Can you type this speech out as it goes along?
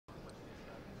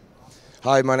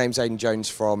Hi, my name's Aidan Jones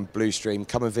from Blustream.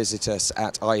 Come and visit us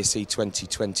at ISE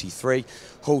 2023,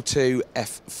 Hall 2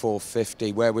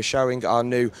 F450, where we're showing our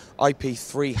new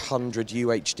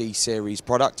IP300UHD series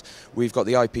product. We've got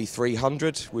the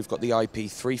IP300, we've got the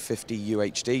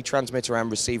IP350UHD transmitter and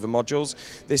receiver modules.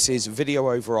 This is video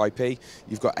over IP.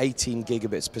 You've got 18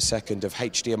 gigabits per second of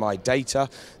HDMI data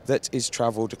that is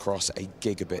travelled across a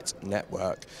gigabit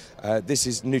network. This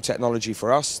is new technology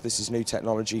for us. This is new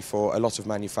technology for a lot of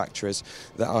manufacturers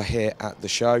that are here at the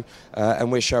show,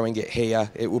 and we're showing it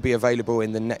here. It will be available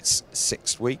in the next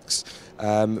 6 weeks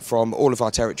from all of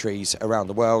our territories around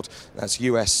the world. That's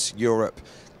US, Europe,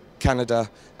 Canada,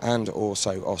 and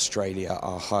also Australia,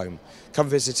 our home. Come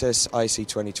visit us, ISE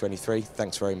 2023.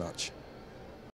 Thanks very much.